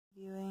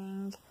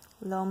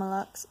Loma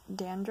Lux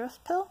Dandruff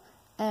pill.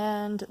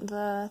 And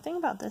the thing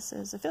about this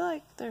is I feel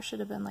like there should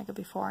have been like a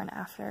before and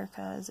after,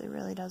 because it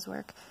really does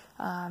work.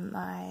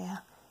 My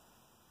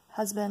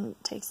husband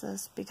takes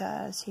this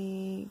because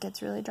he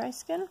gets really dry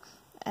skin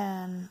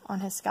and on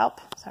his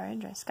scalp,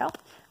 dry scalp.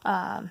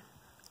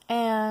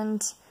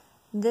 And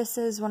this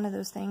is one of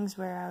those things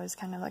where I was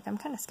kind of like, I'm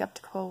kind of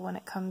skeptical when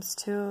it comes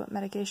to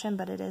medication,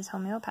 but it is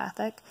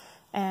homeopathic,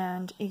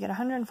 and you get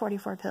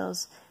 144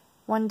 pills,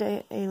 one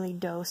daily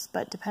dose,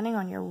 but depending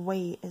on your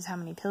weight is how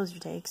many pills you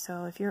take.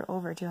 So if you're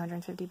over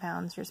 250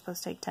 pounds, you're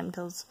supposed to take 10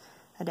 pills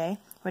a day,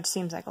 which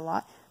seems like a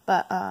lot,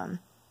 but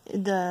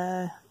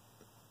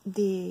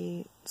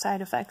the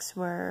side effects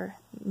were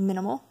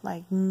minimal,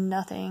 like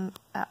nothing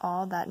at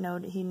all that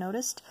he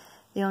noticed.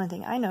 The only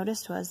thing I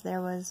noticed was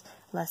there was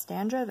less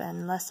dandruff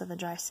and less of a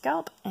dry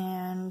scalp,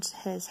 and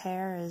his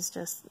hair is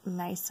just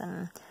nice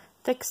and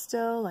thick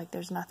still, like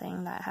there's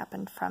nothing that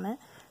happened from it.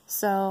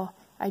 So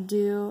I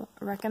do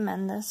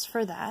recommend this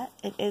for that.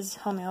 It is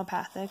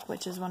homeopathic,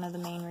 which is one of the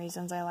main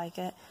reasons I like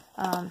it.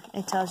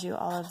 It tells you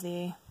all of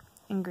the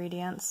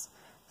ingredients,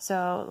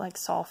 so like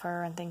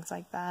sulfur and things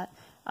like that.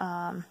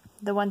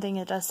 The one thing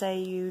it does say,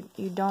 you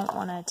don't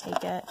want to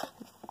take it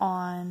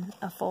on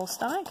a full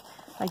stomach.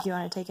 Like you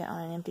want to take it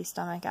on an empty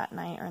stomach at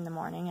night or in the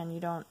morning, and you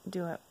don't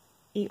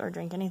eat or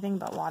drink anything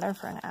but water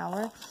for an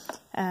hour.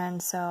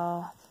 And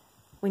so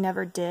we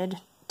never did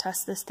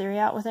test this theory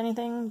out with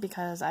anything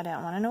because I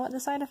didn't want to know what the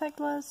side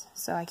effect was,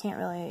 so I can't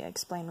really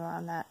explain more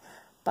on that.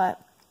 But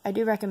I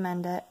do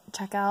recommend it.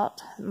 Check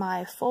out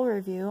my full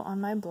review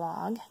on my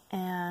blog,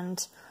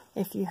 and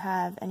if you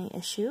have any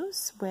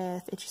issues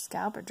with itchy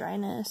scalp or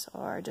dryness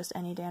or just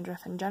any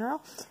dandruff in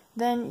general,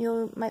 then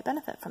you might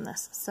benefit from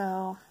this.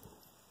 So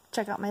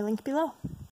check out my link below.